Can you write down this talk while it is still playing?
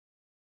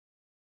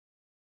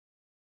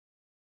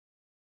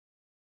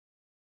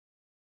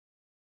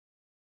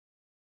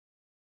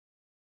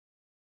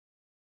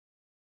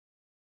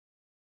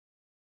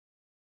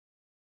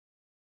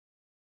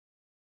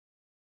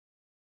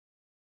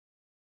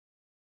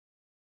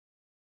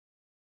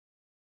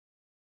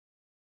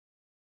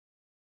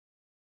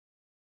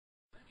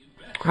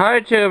Hi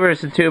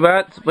tubers and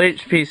tubettes,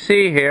 Bleach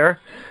PC here,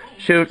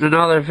 shooting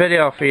another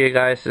video for you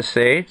guys to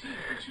see.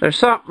 There's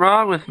something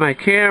wrong with my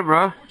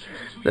camera.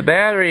 The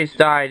batteries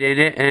died in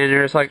it, and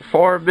there's like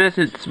 4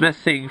 minutes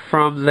missing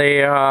from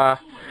the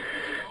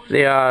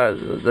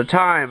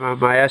time on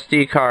my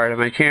SD card on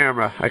my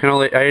camera.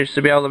 I used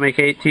to be able to make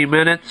 18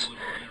 minutes.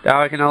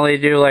 Now I can only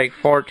do like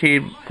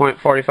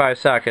 14.45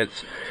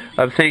 seconds.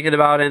 I'm thinking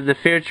about in the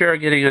future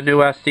getting a new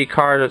SD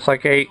card that's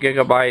like 8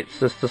 gigabytes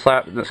just to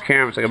slap in this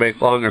camera so I can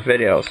make longer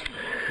videos.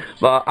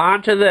 But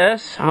on to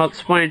this, I'll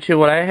explain to you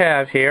what I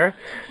have here.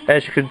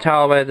 As you can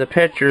tell by the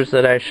pictures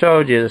that I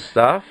showed you the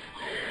stuff.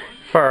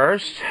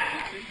 First,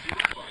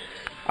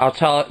 I'll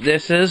tell it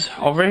this is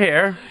over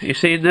here. You've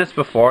seen this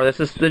before. This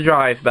is the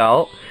drive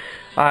belt.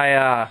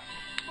 I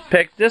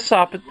picked this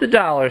up at the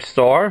dollar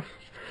store.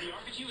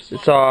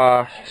 It's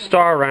a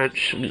star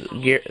wrench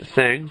gear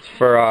thing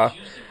for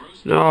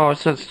no,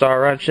 it's not star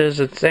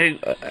wrenches. It's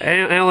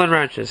Allen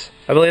wrenches.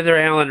 I believe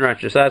they're Allen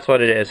wrenches. That's what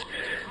it is.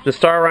 The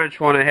star wrench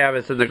one I have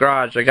is in the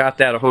garage. I got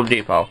that at Home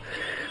Depot.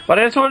 But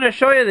I just wanted to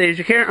show you these.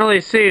 You can't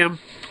really see them,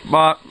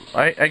 but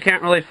I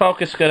can't really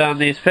focus good on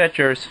these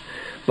pictures.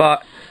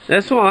 But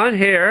this one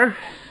here,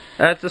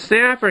 that's a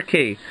snapper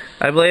key.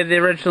 I believe they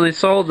originally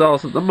sold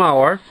those at the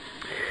mower.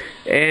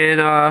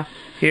 And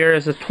here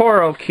is a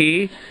Toro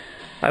key.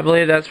 I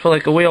believe that's for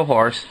like a wheel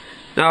horse.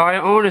 Now I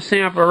own a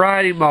snapper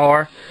riding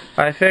mower.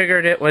 I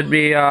figured it would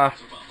be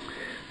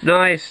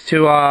nice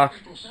to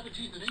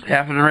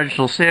have an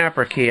original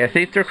snapper key. I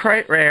think they're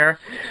quite rare.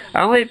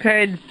 I only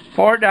paid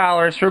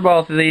 $4 for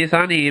both of these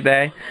on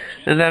eBay,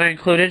 and that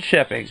included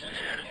shipping.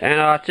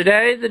 And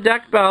today the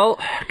deck belt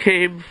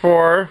came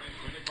for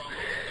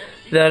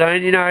the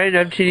 99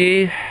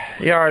 MTD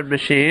yard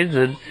machines,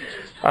 and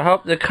I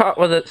hope to cut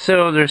with it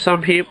soon. There's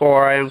some people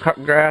where I am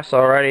cutting grass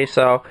already,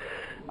 so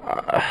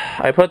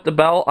I put the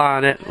belt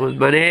on it with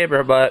my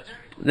neighbor, but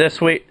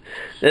this week,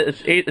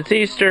 it's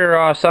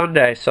Easter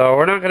Sunday, so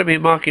we're not going to be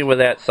monkeying with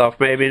that stuff.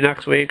 Maybe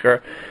next week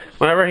or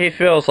whenever he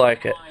feels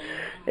like it.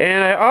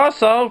 And I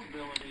also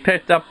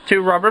picked up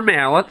 2 rubber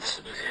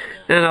mallets,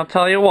 and I'll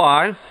tell you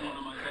why.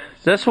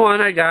 This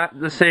one I got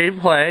in the same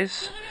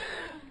place,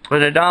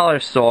 in a dollar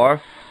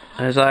store,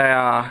 as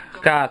I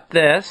got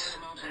this.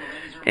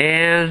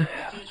 And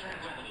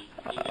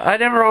I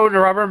never owned a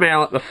rubber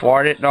mallet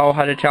before. I didn't know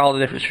how to tell the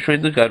difference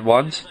between the good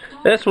ones.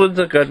 This one's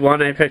a good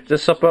one. I picked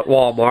this up at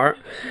Walmart.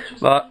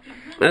 But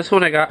this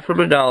one I got from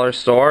a dollar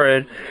store.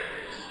 And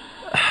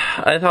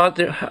I thought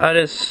I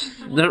just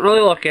didn't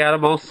really look at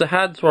them. Most of the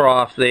heads were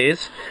off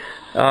these.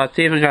 It's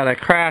even got a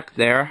crack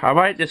there. I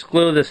might just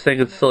glue this thing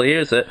and still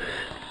use it.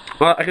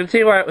 Well, I can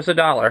see why it was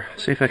 $1.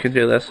 See if I can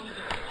do this.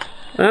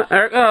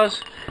 There it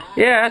goes.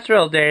 Yeah, that's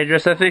real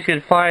dangerous. I think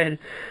it'd fly and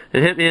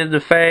hit me in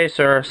the face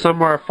or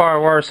somewhere far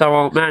worse I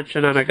won't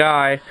mention on a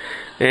guy.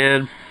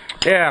 And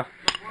yeah,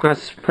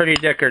 that's pretty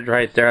dickered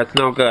right there. That's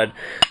no good.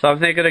 So I'm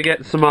thinking of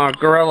getting some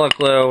Gorilla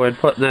Glue and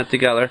putting that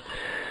together.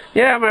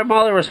 Yeah, my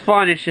mother was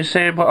funny. She's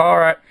saying,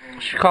 alright,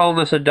 she's calling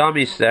this a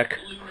dummy stick.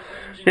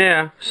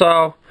 Yeah,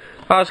 so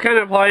I was kind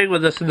of playing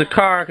with this in the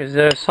car because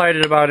I was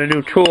excited about a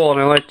new tool and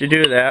I like to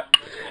do that.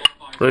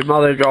 My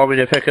mother told me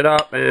to pick it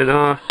up, and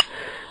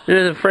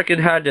the freaking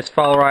head just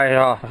fell right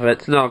off of it.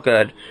 It's no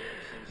good.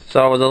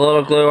 So with a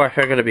little glue, I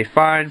figured it'd be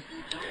fine.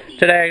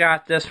 Today I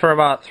got this for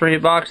about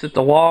 $3 at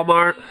the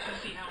Walmart.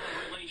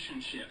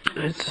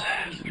 It's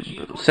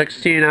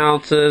 16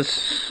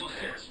 ounces.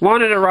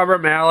 Wanted a rubber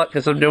mallet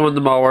because I'm doing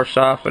the mower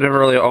stuff. I never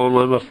really owned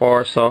one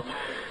before, so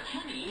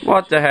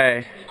what the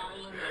hey.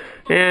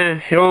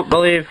 And you won't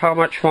believe how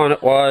much fun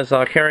it was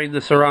carrying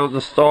this around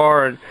the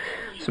store and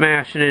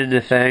smashing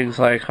into things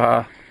like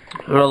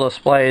little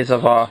displays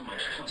of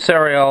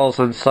cereals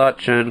and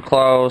such and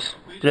clothes,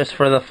 just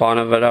for the fun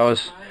of it. I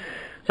was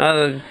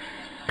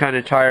kind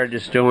of tired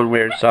just doing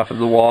weird stuff in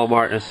the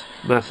Walmart, just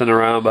messing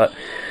around, but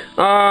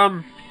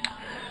I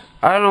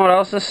don't know what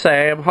else to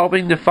say. I'm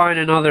hoping to find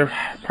another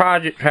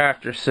project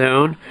tractor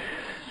soon.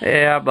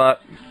 Yeah,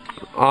 but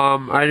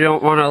I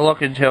don't want to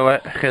look into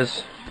it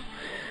because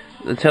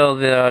until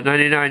the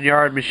 99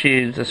 yard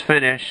machines is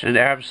finished and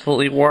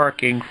absolutely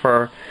working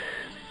for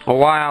a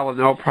while with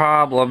no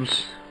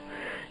problems,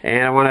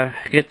 and I want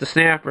to get the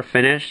snapper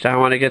finished. I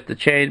want to get the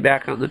chain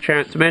back on the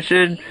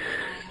transmission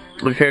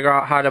and figure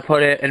out how to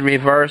put it in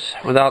reverse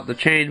without the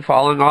chain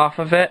falling off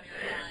of it,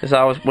 because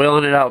I was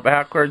wheeling it out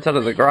backwards out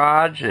of the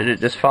garage and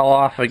it just fell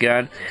off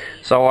again.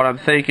 So what I'm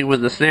thinking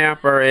with the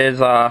snapper is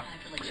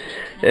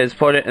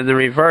put it in the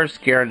reverse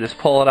gear and just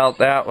pull it out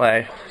that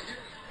way.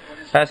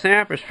 That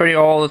snapper's pretty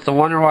old. It's a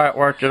wonder why it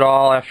worked at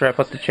all after I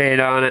put the chain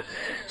on it.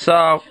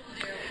 So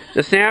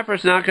the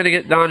snapper's not going to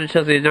get done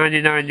until the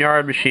 99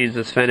 yard machines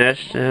is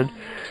finished, and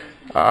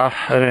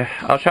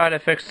I'll try to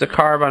fix the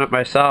carb on it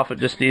myself. It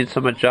just needs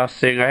some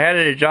adjusting. I had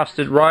it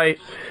adjusted right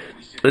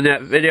in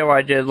that video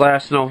I did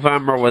last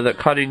November with it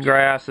cutting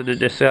grass, and it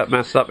just got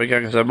messed up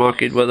again because I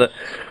monkeyed with it.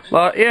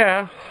 But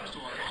yeah,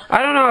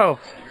 I don't know.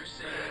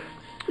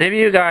 maybe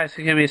you guys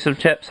can give me some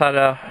tips how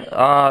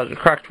to the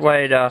correct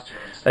way to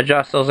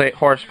adjust those 8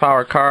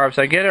 horsepower carbs.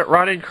 I get it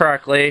running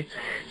correctly,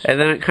 and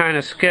then it kind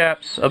of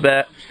skips a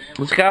bit.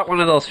 It's got one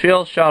of those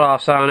fuel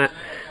shutoffs on it,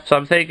 so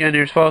I'm thinking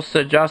you're supposed to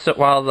adjust it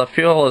while the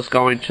fuel is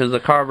going to the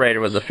carburetor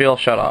with the fuel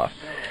shutoff.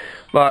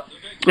 But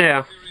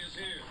yeah,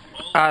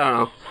 I don't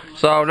know.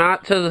 So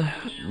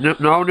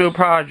no new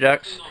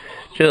projects.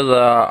 To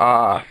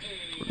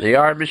the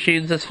yard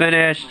machines is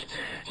finished,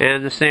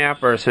 and the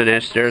snapper is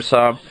finished. There's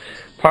some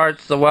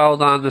parts to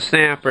weld on the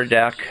snapper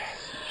deck.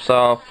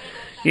 So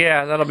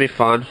yeah, that'll be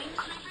fun.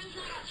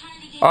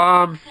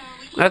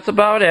 That's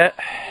about it.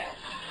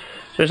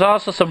 There's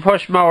also some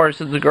push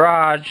mowers in the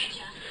garage.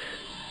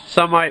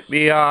 Some might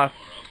be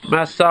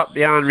messed up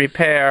beyond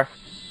repair.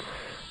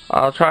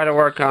 I'll try to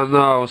work on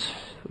those.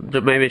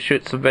 Maybe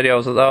shoot some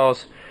videos of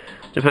those.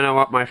 Depending on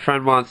what my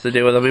friend wants to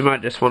do with them. He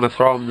might just want to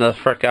throw them the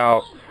frick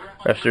out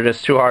if they're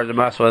just too hard to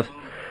mess with.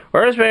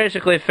 We're just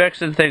basically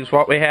fixing things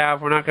what we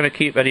have. We're not going to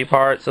keep any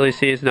parts. At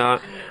least he's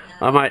not.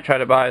 I might try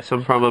to buy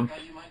some from him.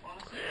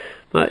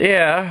 But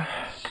yeah,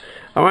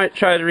 I might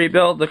try to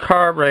rebuild the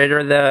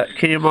carburetor that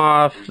came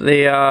off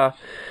the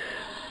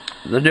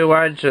new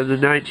engine, the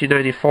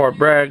 1994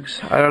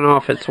 Briggs. I don't know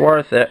if it's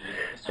worth it.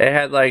 It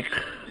had like,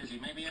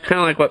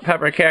 kind of like what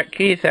Peppercat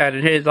Keith had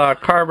in his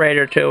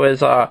carburetor to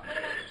his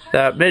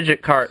that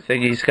midget cart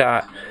thing he's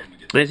got.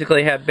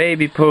 Basically had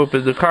baby poop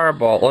in the carb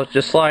bolt. Looked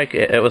just like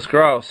it. It was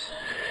gross.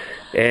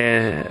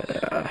 And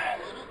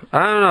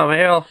I don't know,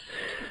 maybe I'll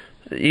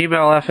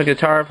email F a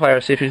guitar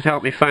player, see if he can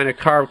help me find a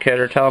carb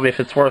kit or tell me if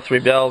it's worth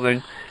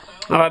rebuilding.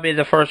 That might be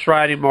the first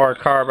riding mower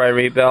carb I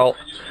rebuilt.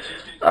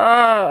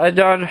 I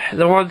done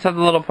the ones on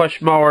the little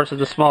push mowers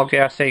and the small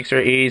gas tanks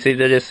are easy.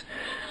 They just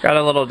got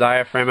a little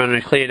diaphragm and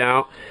they clean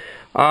out.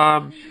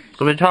 I've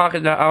been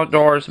talking to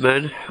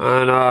Outdoorsman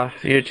on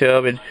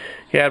YouTube, and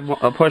he had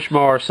a push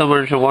mower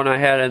similar to one I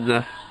had in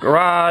the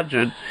garage,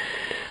 and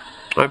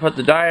I put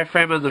the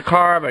diaphragm in the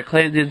carb, I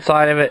cleaned the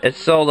inside of it, it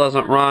still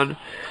doesn't run,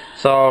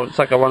 so it's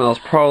like one of those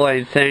Pro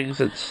Lane things.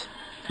 It's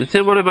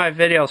in one of my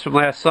videos from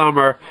last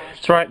summer.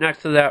 It's right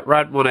next to that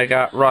red one I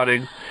got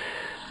running.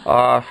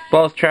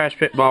 Both trash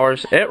pit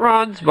mowers. It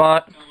runs,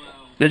 but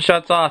it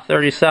shuts off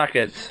 30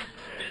 seconds.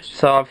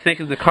 So I'm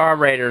thinking the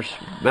carburetor's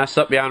messed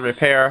up beyond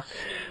repair.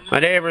 My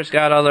neighbor's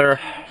got other,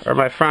 or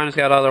my friend's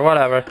got other,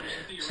 whatever,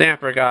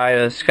 snapper guy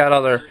has got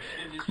other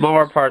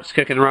mower parts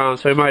kicking around,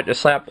 so we might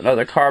just slap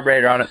another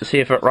carburetor on it to see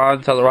if it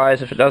runs.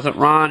 Otherwise, if it doesn't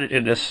run, it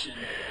can just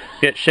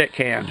get shit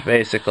canned,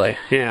 basically.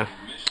 Yeah.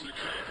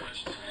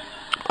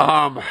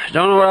 Don't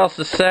know what else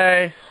to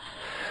say.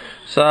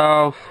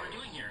 So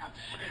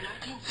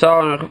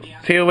in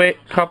a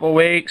couple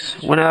weeks,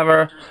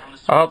 whenever,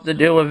 I hope to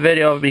do a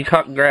video of me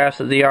cutting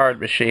grass at the yard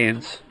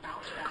machines.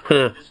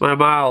 My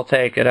mom will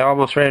take it. I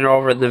almost ran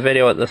over in the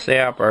video at the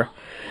snapper.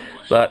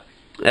 But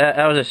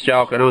I was just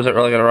joking. I wasn't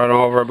really going to run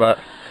over, but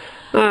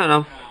I don't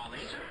know.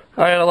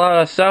 I got a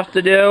lot of stuff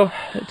to do.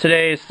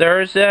 Today is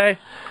Thursday.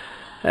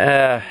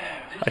 I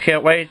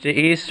can't wait to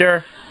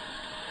Easter.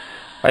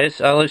 I used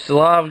to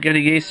love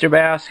getting Easter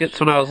baskets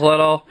when I was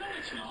little.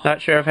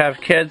 Not sure if I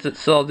have kids that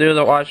still do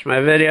that watch my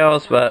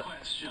videos, but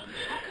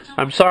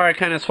I'm sorry I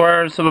kind of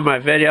swear in some of my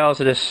videos.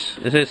 It's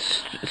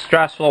just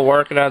stressful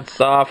working on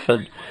stuff,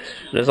 and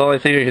the only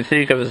thing you can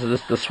think of is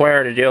just the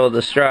swear to deal with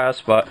the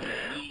stress. But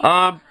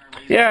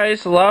yeah, I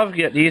used to love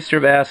getting Easter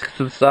baskets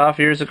and stuff.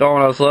 Years ago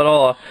when I was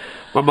little,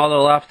 my mother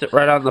left it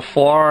right on the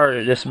floor,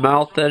 and it just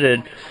melted,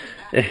 and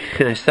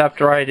I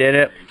stepped right in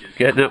it,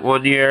 getting it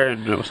one year,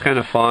 and it was kind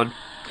of fun.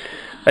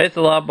 I used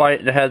to love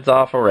biting the heads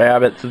off of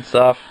rabbits and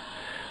stuff.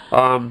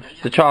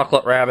 The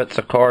chocolate rabbits,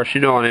 of course, you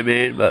know what I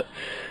mean. But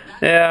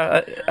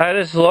yeah, I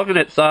just looking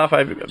at stuff.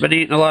 I've been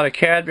eating a lot of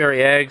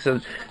Cadbury eggs,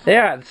 and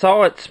yeah, it's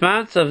so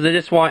expensive. They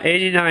just want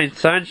 89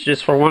 cents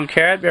just for one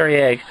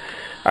Cadbury egg.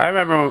 I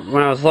remember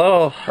when I was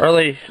little,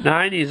 early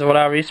 90s or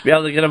whatever, I used to be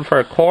able to get them for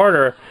a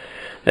quarter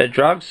at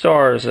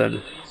drugstores.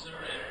 And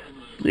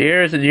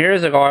years and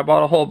years ago, I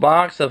bought a whole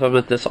box of them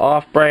at this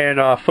off-brand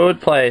food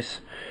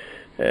place.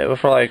 It was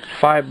for like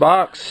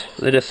 $5.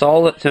 They just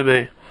sold it to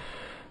me.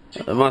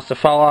 It must have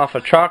fell off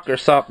a truck or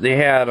something. They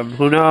had them.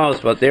 Who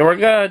knows? But they were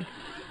good.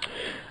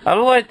 I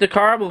don't like the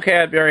caramel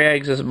Cadbury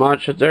eggs as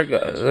much, but they're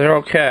good. They're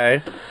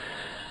okay.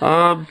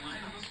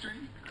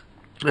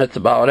 That's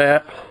about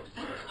it.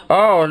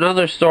 Oh,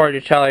 another story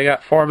to tell. I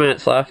got 4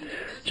 minutes left.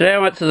 Today I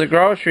went to the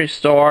grocery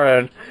store,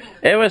 and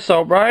it was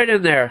so bright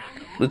in there.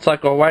 It's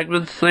like a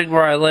Wegmans thing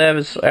where I live.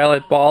 It's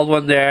Alec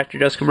Baldwin. They actually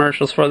does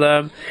commercials for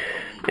them.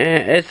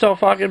 And it's so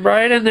fucking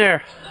bright in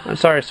there. I'm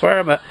sorry to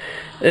swear, but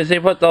they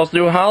put those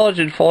new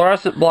halogen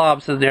fluorescent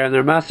blobs in there, and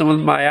they're messing with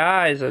my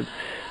eyes. And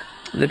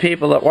the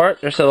people that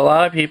work there said a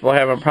lot of people are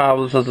having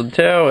problems with them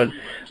too. And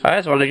I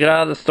just wanted to get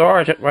out of the store.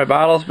 I took my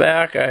bottles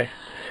back.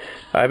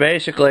 I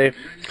basically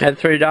had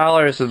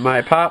 $3 in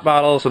my pop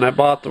bottles, and I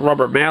bought the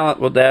rubber mallet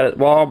with that at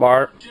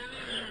Walmart.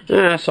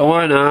 Yeah, so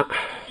why not?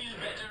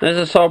 This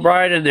is so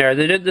bright in there.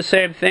 They did the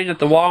same thing at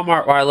the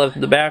Walmart where I lived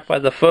in the back by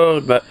the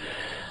food, but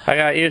I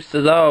got used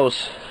to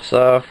those.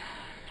 So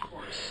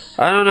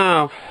I don't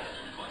know.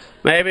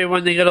 Maybe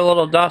when they get a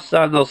little dust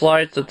on those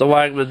lights at the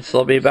Wegmans,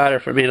 they'll be better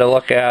for me to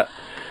look at.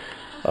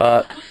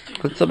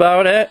 That's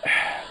about it.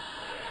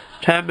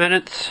 10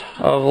 minutes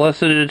of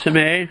listening to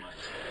me.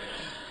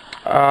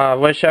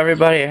 Wish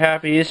everybody a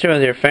happy Easter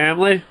with your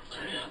family.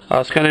 I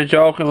was kind of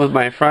joking with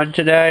my friend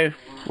today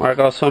where I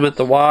go swim at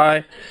the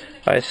Y.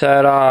 I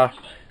said,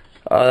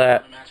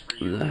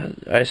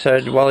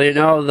 well, you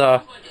know,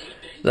 the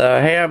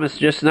ham is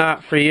just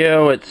not for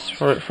you, it's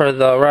for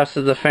the rest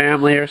of the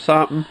family or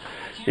something.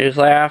 He was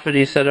laughing.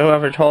 He said,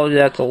 whoever told you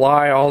that's a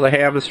lie, all the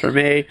ham is for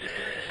me.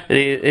 And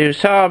he was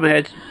telling me,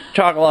 I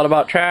talk a lot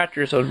about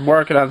tractors and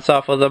working on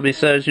stuff with him. He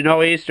says, you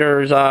know,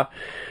 Easter's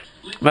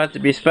meant to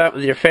be spent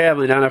with your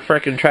family, not a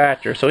frickin'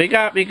 tractor. So he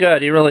got me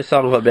good. He really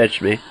son of a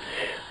bitched me.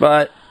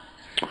 But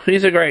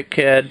he's a great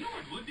kid.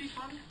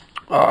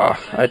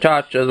 I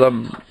talked to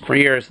them for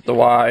years at the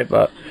Y,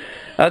 but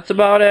that's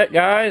about it,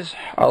 guys.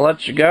 I'll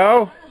let you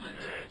go.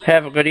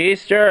 Have a good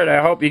Easter, and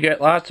I hope you get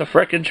lots of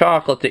frickin'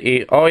 chocolate to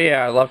eat. Oh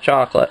yeah, I love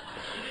chocolate.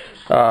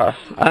 I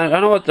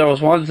know what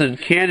those ones in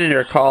Canada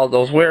are called,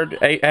 those weird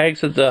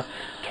eggs with the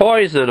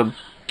toys in them.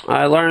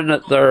 I learned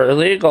that they're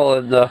illegal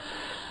in the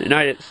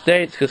United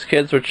States because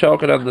kids were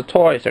choking on the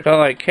toys. They're kind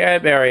of like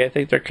Cadbury. I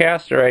think they're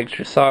castor eggs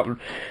or something.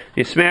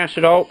 You smash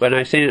it open.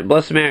 I seen it in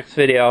Blissmax's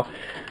video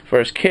for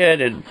his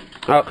kid, and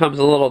out comes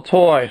a little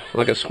toy,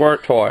 like a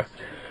squirt toy.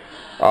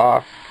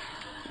 I'll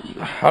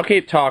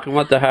keep talking,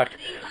 what the heck.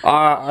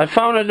 I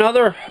found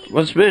another,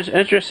 was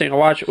interesting. I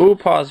watched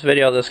Upaw's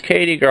video, this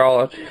Katie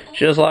girl, and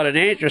she does a lot of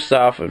nature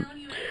stuff, and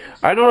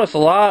I noticed a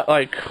lot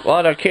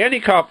of candy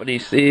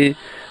companies, they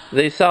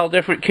sell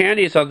different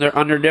candies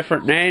under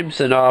different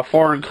names in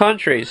foreign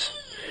countries,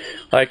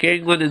 like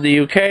England and the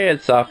UK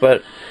and stuff,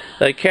 but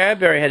like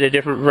Cadbury had a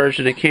different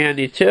version of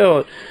candy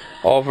too,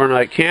 over in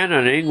like Canada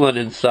and England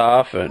and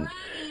stuff, and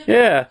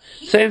yeah,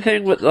 same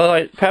thing with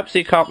like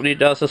Pepsi company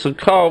does this, and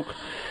Coke.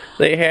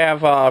 They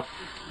have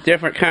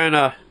different kind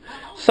of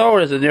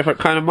sodas in different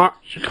kind of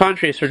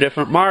countries for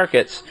different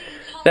markets.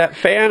 That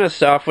Fanta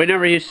stuff, we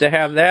never used to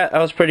have that. That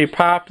was pretty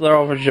popular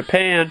over in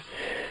Japan,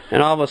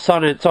 and all of a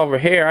sudden it's over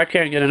here. I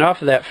can't get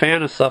enough of that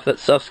Fanta stuff. That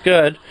stuff's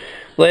good.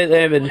 Lately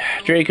I've been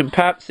drinking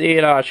Pepsi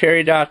and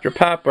Cherry Dr.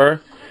 Pepper.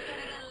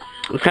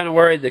 I'm kind of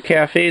worried the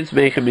caffeine's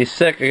making me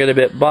sick. I get a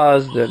bit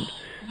buzzed and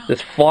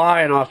just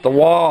flying off the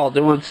wall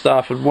doing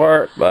stuff and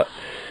work, but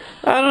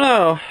I don't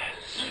know.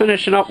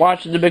 Finishing up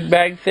watching The Big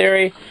Bang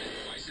Theory.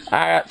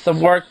 I got some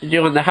work to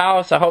do in the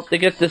house. I hope to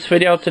get this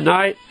video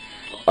tonight.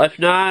 If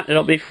not,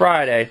 it'll be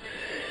Friday.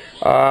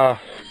 Don't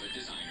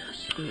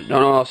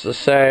know what else to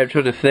say. I'm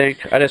trying to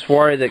think. I just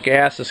worry that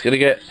gas is going to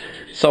get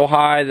so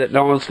high that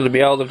no one's going to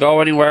be able to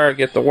go anywhere or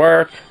get to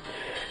work.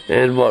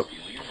 And what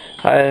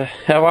I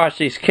watch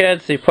these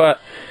kids, they put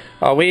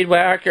a weed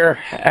whacker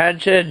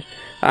engine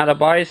on a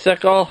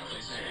bicycle,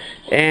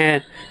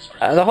 and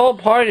the whole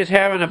point is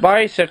having a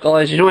bicycle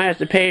is you don't have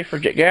to pay for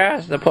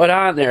gas to put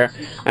on there.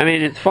 I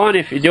mean, it's fun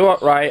if you do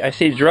it right. I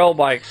see drill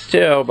bikes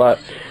too, but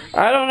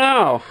I don't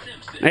know.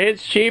 Maybe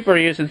it's cheaper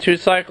using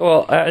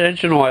 2-cycle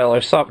engine oil or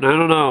something. I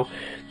don't know,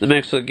 to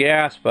mix with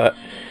gas, but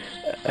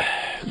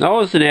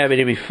those don't have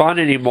to be fun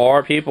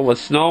anymore. People with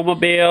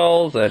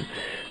snowmobiles and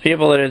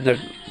people that are into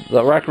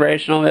the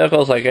recreational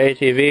vehicles like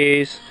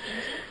ATVs.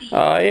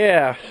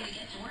 Yeah.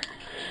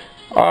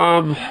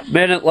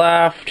 Minute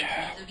left.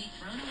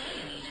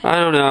 I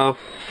don't know.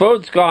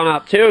 Food's gone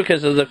up too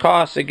because of the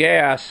cost of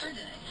gas.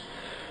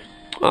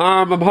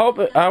 I'm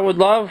hoping, I would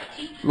love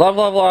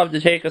to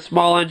take a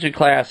small engine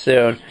class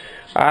soon.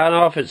 I don't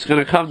know if it's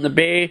going to come to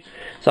be,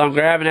 so I'm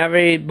grabbing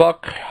every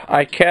book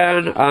I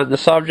can on the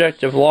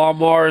subject of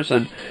lawnmowers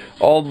and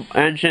old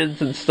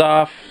engines and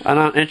stuff. I'm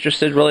not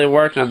interested really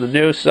working on the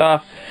new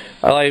stuff.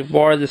 I like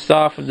more of the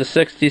stuff from the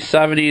 60s,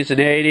 70s, and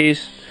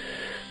 80s,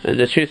 and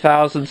the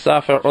 2000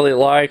 stuff I don't really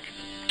like.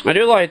 I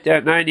do like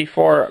that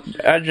 94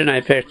 engine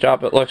I picked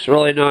up. It looks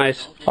really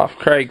nice off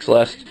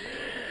Craigslist.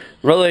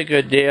 Really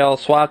good deal.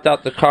 Swapped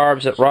out the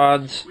carbs. It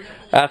runs.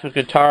 Having a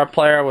guitar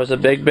player was a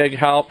big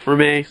help for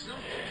me.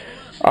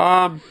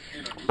 I'm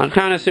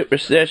kind of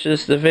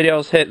superstitious. The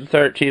video's hitting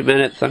 13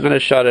 minutes. I'm going to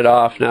shut it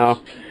off now.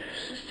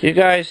 You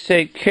guys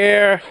take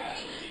care.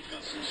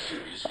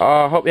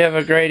 Hope you have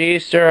a great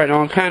Easter. I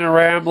know I'm kind of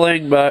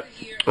rambling, but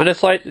I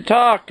just like to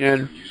talk.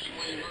 And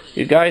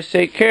you guys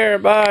take care.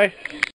 Bye.